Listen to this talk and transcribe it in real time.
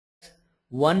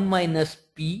1 minus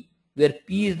p, where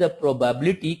p is the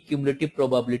probability, cumulative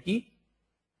probability,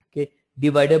 okay,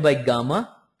 divided by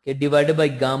gamma, okay, divided by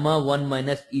gamma 1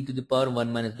 minus e to the power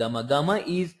 1 minus gamma. Gamma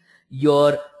is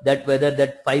your that whether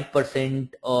that 5%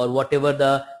 or whatever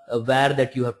the var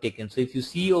that you have taken. So if you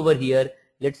see over here,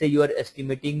 let's say you are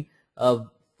estimating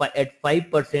at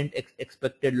 5%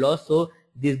 expected loss, so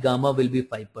this gamma will be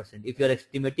 5%. If you are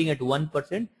estimating at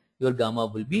 1%, your gamma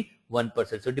will be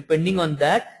 1%. So depending on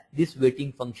that, this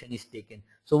weighting function is taken.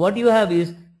 So what you have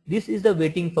is, this is the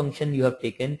weighting function you have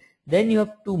taken. Then you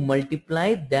have to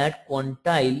multiply that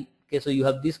quantile. Okay, so you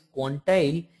have this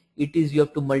quantile. It is, you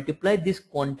have to multiply this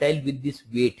quantile with this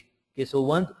weight. Okay, so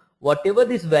once whatever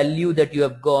this value that you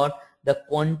have got, the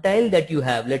quantile that you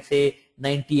have, let's say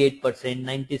 98%,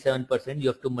 97%, you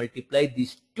have to multiply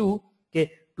these two,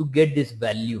 okay, to get this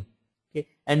value. Okay,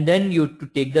 and then you to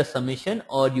take the summation,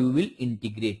 or you will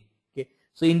integrate. Okay,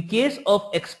 so in case of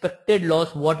expected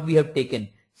loss, what we have taken,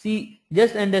 see,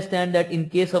 just understand that in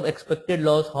case of expected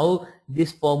loss, how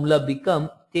this formula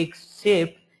takes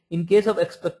shape. In case of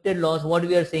expected loss, what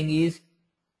we are saying is,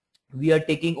 we are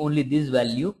taking only this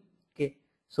value. Okay,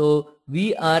 so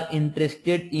we are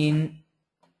interested in,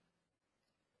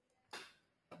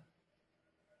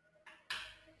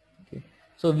 okay,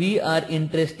 so we are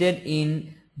interested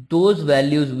in those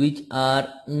values which are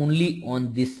only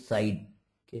on this side.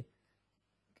 Okay,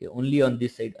 okay, only on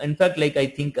this side. In fact, like I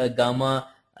think gamma,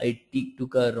 I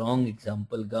took a wrong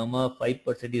example. Gamma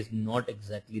 5% is not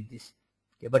exactly this.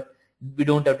 Okay, but we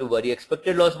don't have to worry.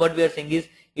 Expected loss, what we are saying is,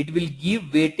 it will give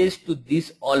weightage to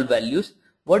these all values.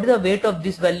 What is the weight of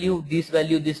this value, this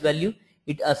value, this value?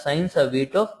 It assigns a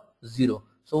weight of 0.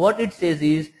 So what it says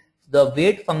is, the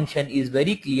weight function is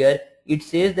very clear. It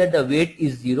says that the weight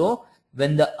is 0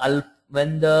 when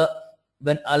when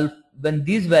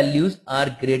these values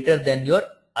are greater than your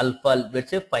alpha,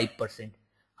 let's say 5%.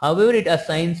 However, it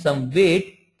assigns some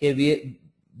weight, okay,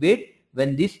 weight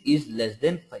when this is less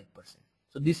than 5%.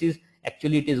 So this is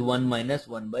actually, it is 1 minus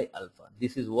 1 by alpha.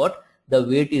 This is what the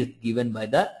weight is given by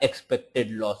the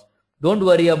expected loss. Don't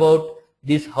worry about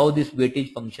this, how this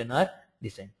weightage function are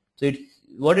designed. So it's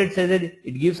what it says is,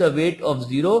 it gives a weight of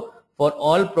 0 for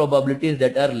all probabilities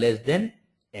that are less than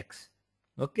x.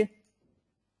 Okay.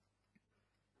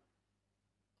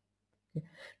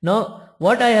 Now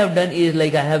what I have done is,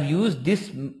 like, I have used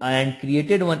this and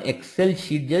created one Excel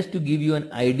sheet just to give you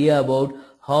an idea about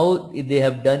how they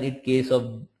have done in case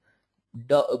of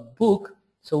the book.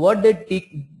 So what they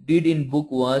did in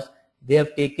book was, they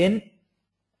have taken,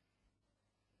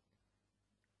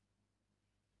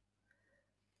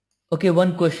 okay,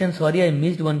 one question, sorry, I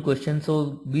missed one question.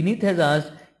 So Vineet has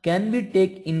asked, can we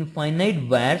take infinite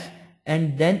vars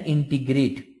and then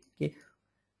integrate? Okay,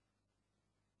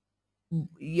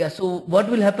 yeah, so what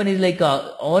will happen is, like,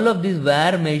 all of these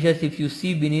var measures, if you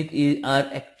see beneath, are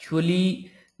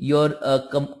actually your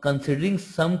considering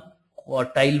some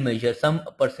quartile measure, some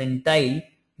percentile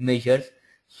measures.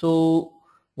 So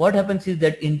what happens is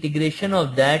that integration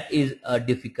of that is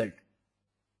difficult.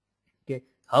 Okay,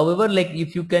 however, like,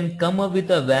 if you can come up with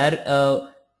a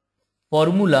var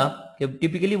formula, okay,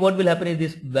 typically what will happen is,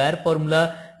 this var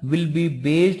formula will be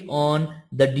based on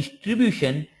the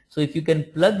distribution. So if you can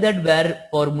plug that var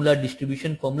formula,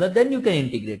 distribution formula, then you can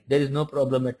integrate. There is no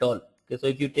problem at all. Okay, so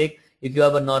if you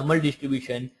have a normal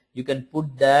distribution, you can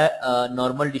put that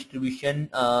normal distribution.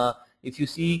 If you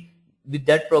see with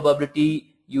that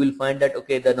probability, you will find that,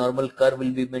 okay, the normal curve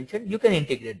will be mentioned. You can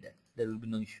integrate that. There will be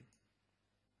no issue.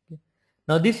 Okay.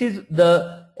 Now this is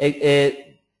the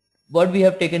what we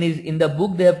have taken is, in the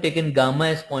book they have taken gamma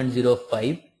as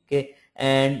 0.05. Okay,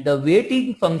 and the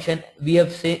weighting function, we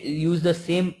have used the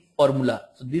same formula.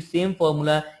 So this same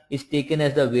formula is taken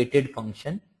as the weighted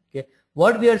function. Okay,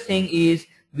 what we are saying is,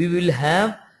 we will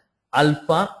have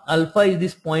alpha is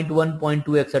this 0.1,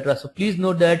 0.2, etc. So please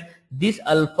note that this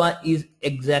alpha is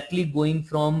exactly going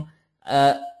from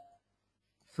 0.1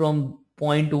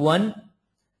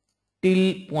 till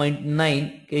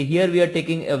 0.9. Okay, here we are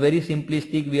taking a very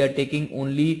simplistic, we are taking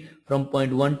only from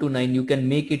 0.1 to 9. You can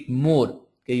make it more.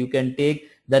 Okay, you can take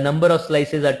the number of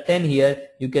slices are 10 here,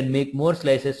 you can make more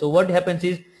slices. So what happens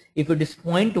is, if it is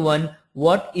 0.1,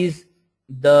 what is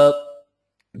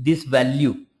this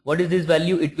value? What is this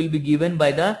value? It will be given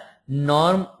by the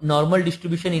normal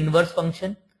distribution inverse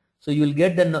function. So you will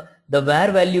get the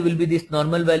var value will be this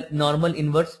normal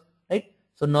inverse, right?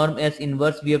 So norm as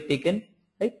inverse we have taken,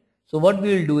 right? So what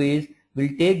we will do is,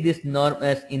 we'll take this norm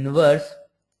as inverse,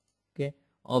 okay,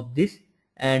 of this,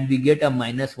 and we get a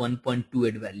minus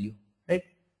 1.28 value, right?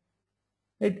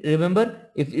 Right,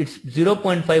 remember, if it's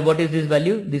 0.5, what is this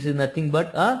value? This is nothing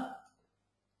but a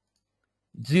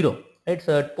 0. right?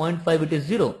 So at 0.5 it is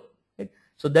 0, right?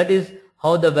 So that is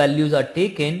how the values are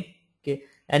taken, okay?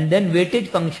 And then weightage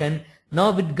function,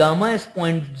 now with gamma as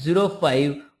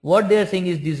 0.05, what they are saying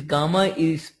is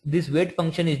this weight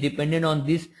function is dependent on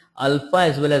this alpha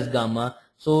as well as gamma.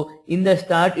 So in the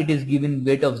start it is given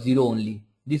weight of 0 only.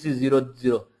 This is 0,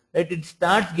 0, right? It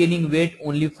starts gaining weight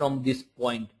only from this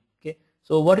point, okay?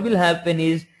 So what will happen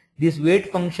is this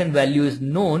weight function value is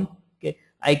known, okay?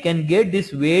 I can get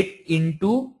this weight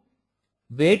into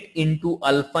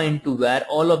alpha into var,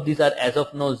 all of these are as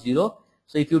of now 0.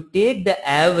 So if you take the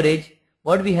average,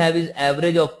 what we have is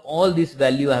average of all this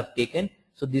value I have taken.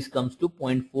 So this comes to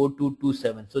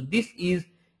 0.4227. So this is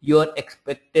your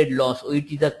expected loss, or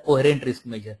it is a coherent risk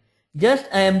measure. Just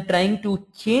I am trying to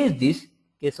change this,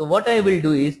 okay? So what I will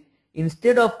do is,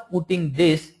 instead of putting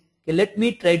this, okay, let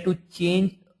me try to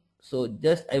change. So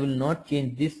just I will not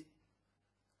change this.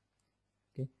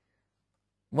 Okay,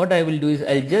 what I will do is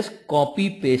I'll just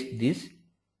copy paste this,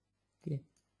 okay,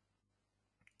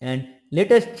 and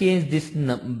let us change this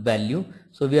value.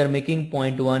 So we are making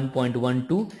 0.1,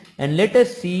 0.12, and let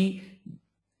us see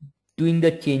doing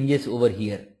the changes over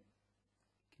here.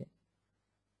 Okay,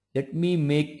 let me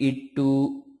make it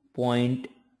to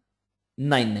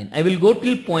 0.99. I will go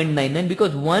till 0.99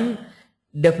 because 1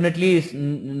 definitely is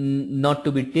not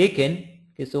to be taken.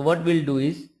 Okay, so what we'll do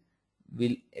is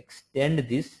we'll extend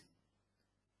this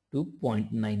to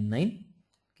 0.99,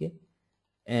 okay,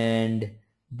 and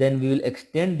then we will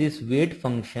extend this weight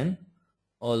function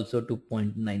also to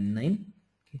 0.99.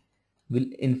 Okay,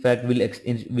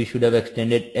 we should have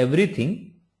extended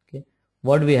everything. Okay,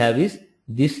 what we have is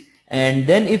this, and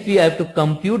then if we have to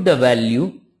compute the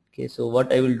value, okay, so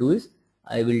what I will do is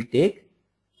I will take,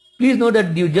 please know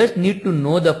that you just need to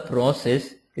know the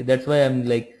process, okay, that's why I'm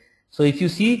like, so if you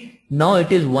see now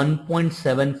it is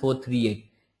 1.7438.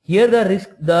 Here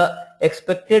the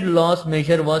expected loss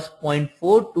measure was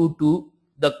 0.422,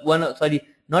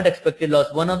 not expected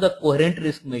loss, one of the coherent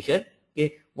risk measure,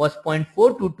 okay, was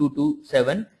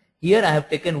 0.42227. Here I have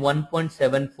taken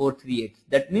 1.7438.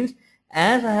 That means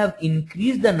as I have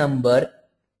increased the number,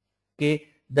 okay,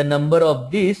 the number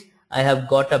of this, I have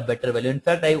got a better value. In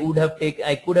fact, I could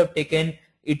have taken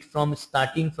it from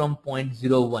starting from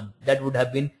 0.01. That would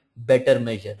have been better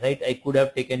measure, right? I could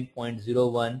have taken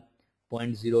 0.01,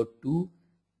 0.02,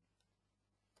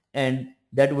 and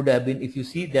that would have been, if you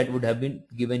see, that would have been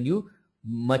given you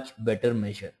much better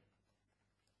measure,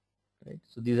 right?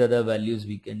 So these are the values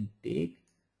we can take.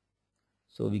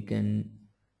 So we can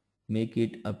make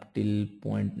it up till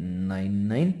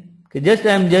 0.99. Okay,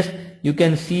 you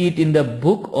can see it in the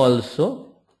book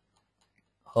also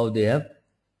how they have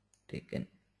taken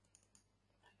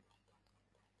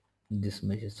this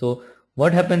measure. So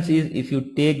what happens is, if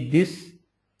you take this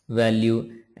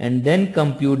value and then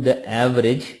compute the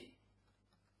average,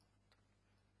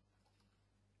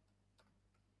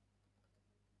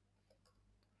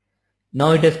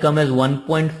 now it has come as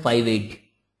 1.58,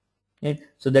 right?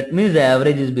 So that means the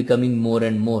average is becoming more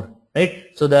and more, right?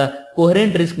 So the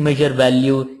coherent risk measure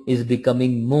value is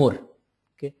becoming more,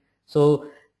 okay?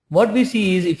 So what we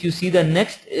see is, if you see the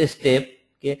next step,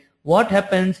 okay, what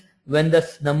happens when the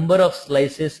number of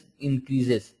slices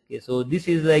increases, okay? So this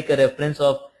is like a reference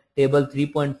of table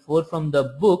 3.4 from the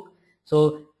book.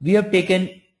 So we have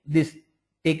taken the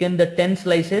 10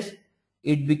 slices,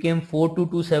 it became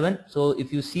 4227. So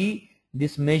if you see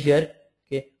this measure,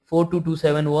 okay,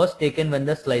 4227 was taken when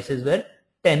the slices were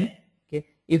 10. Okay,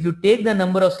 if you take the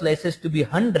number of slices to be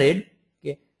 100,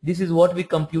 okay, this is what we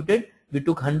computed. We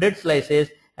took 100 slices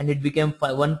and it became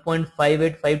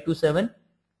 1.58527,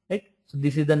 right? So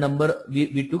this is the number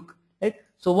we took, right?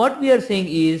 So what we are saying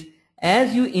is,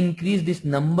 as you increase this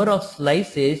number of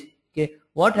slices, okay,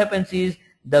 what happens is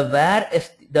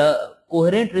the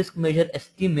coherent risk measure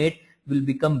estimate will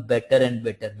become better and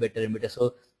better.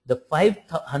 So the 5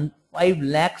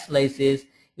 lakh slices,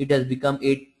 it has become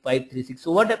 8536.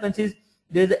 So what happens is,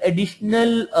 there is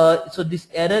additional, so this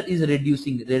error is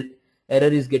reducing,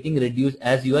 error is getting reduced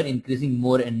as you are increasing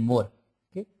more and more,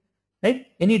 okay, right?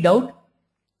 Any doubt?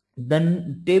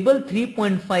 Then table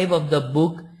 3.5 of the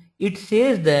book, it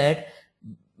says that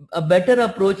a better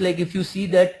approach, like if you see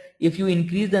that if you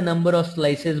increase the number of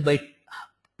slices by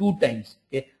 2 times,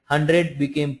 okay, 100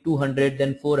 became 200,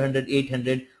 then 400,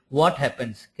 800, what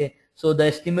happens? Okay, so the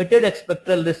estimated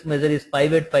expected risk measure is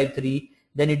 5853,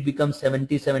 then it becomes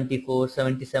 7074,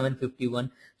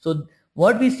 7751. So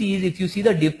what we see is, if you see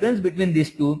the difference between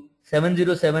these two,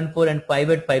 7074 and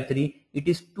 5853, it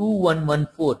is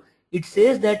 2114. It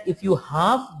says that if you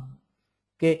half,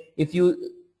 okay,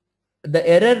 the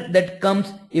error that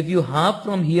comes if you half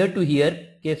from here to here,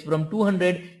 case from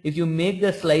 200, if you make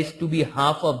the slice to be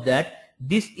half of that,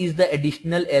 this is the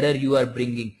additional error you are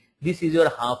bringing. This is your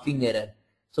halving error.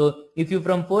 So if you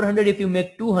from 400, if you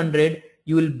make 200,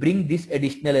 you will bring this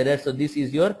additional error. So this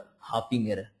is your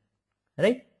halving error,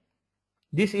 right?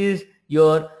 This is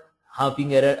your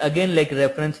halving error. Again, like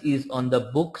reference is on the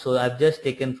book, so I've just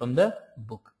taken from the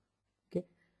book. Okay,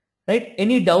 right?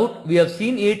 Any doubt? We have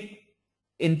seen it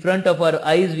in front of our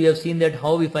eyes. We have seen that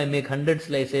how if I make 100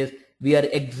 slices, we are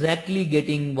exactly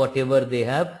getting whatever they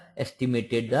have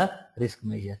estimated the risk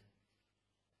measure.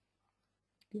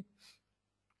 Okay.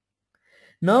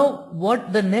 Now,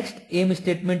 what the next aim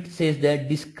statement says that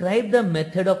describe the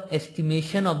method of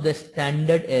estimation of the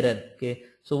standard error. Okay.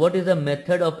 So what is the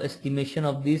method of estimation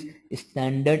of this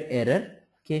standard error?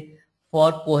 Okay,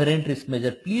 for coherent risk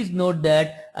measure. Please note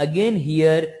that again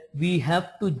here we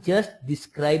have to just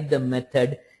describe the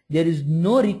method. There is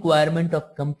no requirement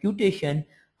of computation.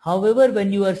 However,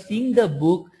 when you are seeing the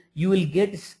book, you will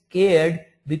get scared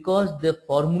because the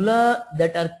formula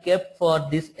that are kept for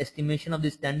this estimation of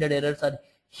the standard errors are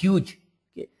huge.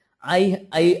 Okay.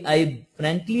 I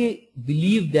frankly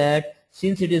believe that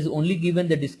since it is only given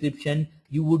the description,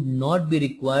 you would not be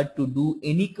required to do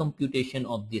any computation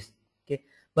of this. Okay,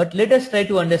 but let us try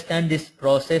to understand this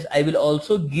process. I will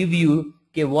also give you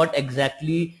what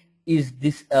exactly is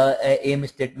this aim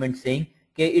statement saying.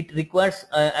 Okay, it requires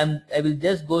I will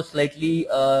just go slightly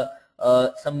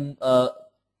some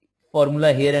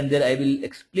formula here and there I will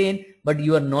explain, but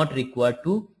you are not required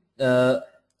to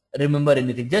remember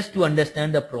anything. Just to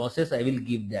understand the process I will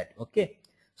give that. Okay,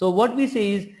 so what we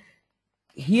say is,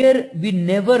 here we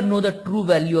never know the true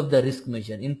value of the risk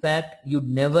measure. In fact, you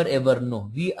never ever know.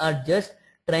 We are just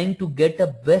trying to get a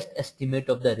best estimate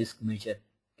of the risk measure.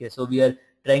 Okay, so we are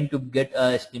trying to get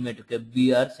a estimate. Okay,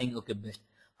 we are saying okay best.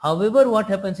 However, what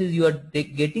happens is you are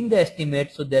getting the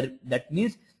estimate, so that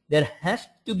means there has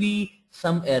to be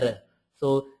some error.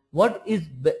 So what is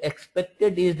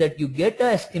expected is that you get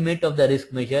an estimate of the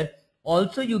risk measure.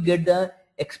 Also, you get the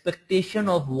expectation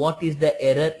of what is the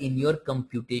error in your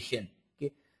computation.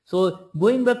 So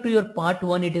going back to your part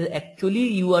 1, it is actually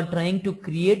you are trying to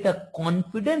create a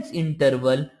confidence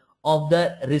interval of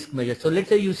the risk measure. So let's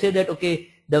say you say that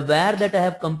okay, the VAR that I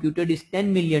have computed is $10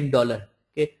 million.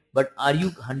 Okay, but are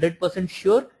you 100%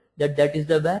 sure that that is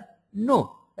the VAR?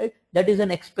 No, right? That is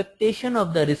an expectation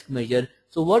of the risk measure.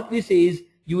 So what we say is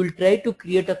you will try to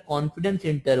create a confidence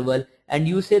interval, and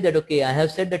you say that okay, I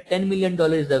have said that $10 million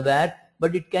is the VAR,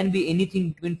 but it can be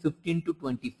anything between 15 to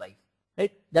 25.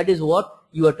 Right? That is what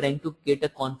you are trying to get a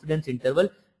confidence interval.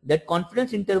 That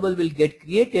confidence interval will get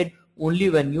created only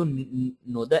when you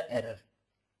know the error.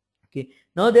 Okay.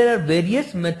 Now there are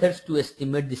various methods to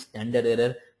estimate the standard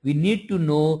error. We need to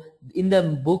know, in the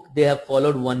book they have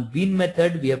followed one bean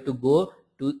method. We have to go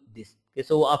to this. Okay.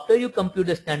 So after you compute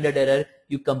the standard error,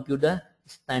 you compute the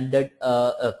standard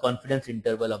confidence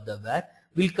interval of the VAR.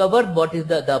 We'll cover what is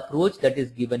the approach that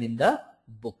is given in the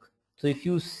book. So if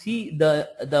you see the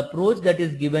approach that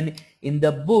is given in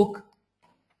the book,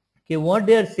 okay, what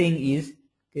they are saying is,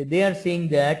 okay, they are saying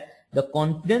that the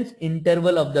confidence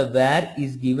interval of the VAR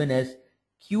is given as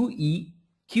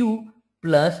Q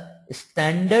plus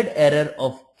standard error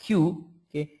of Q,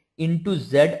 okay, into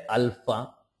Z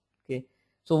alpha. Okay,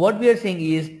 so what we are saying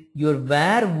is your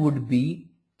VAR would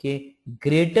be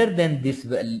greater than this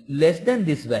value, less than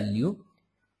this value,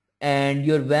 and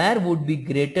your VAR would be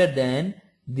greater than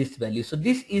this value. So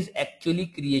this is actually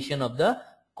creation of the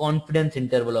confidence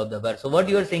interval of the VAR. So what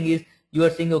you are saying is, you are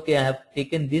saying okay, I have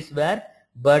taken this VAR,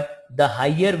 but the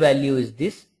higher value is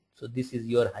this. So this is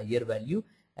your higher value,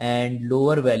 and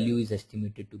lower value is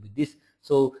estimated to be this.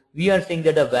 So we are saying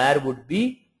that a VAR would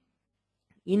be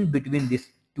in between these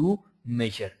two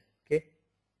measure. Okay.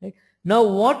 Right. Now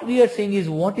what we are saying is,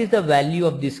 what is the value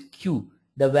of this Q?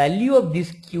 The value of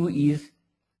this Q is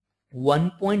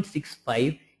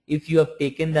 1.65 if you have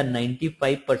taken the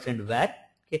 95% VAR,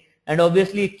 okay, and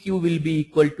obviously Q will be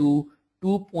equal to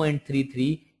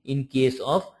 2.33 in case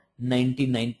of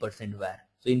 99% VAR.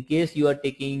 So in case you are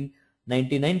taking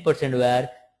 99% VAR,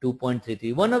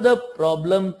 2.33. One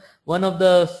of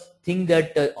the thing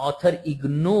that author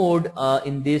ignored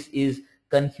in this is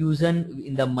confusion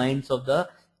in the minds of the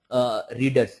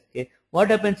readers. Okay, what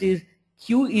happens is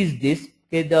Q is this.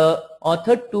 Okay, the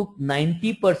author took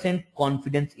 90%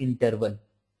 confidence interval.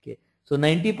 Okay, so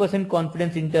 90%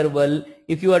 confidence interval.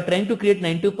 If you are trying to create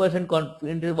 90%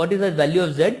 confidence, what is the value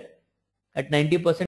of Z at 90%?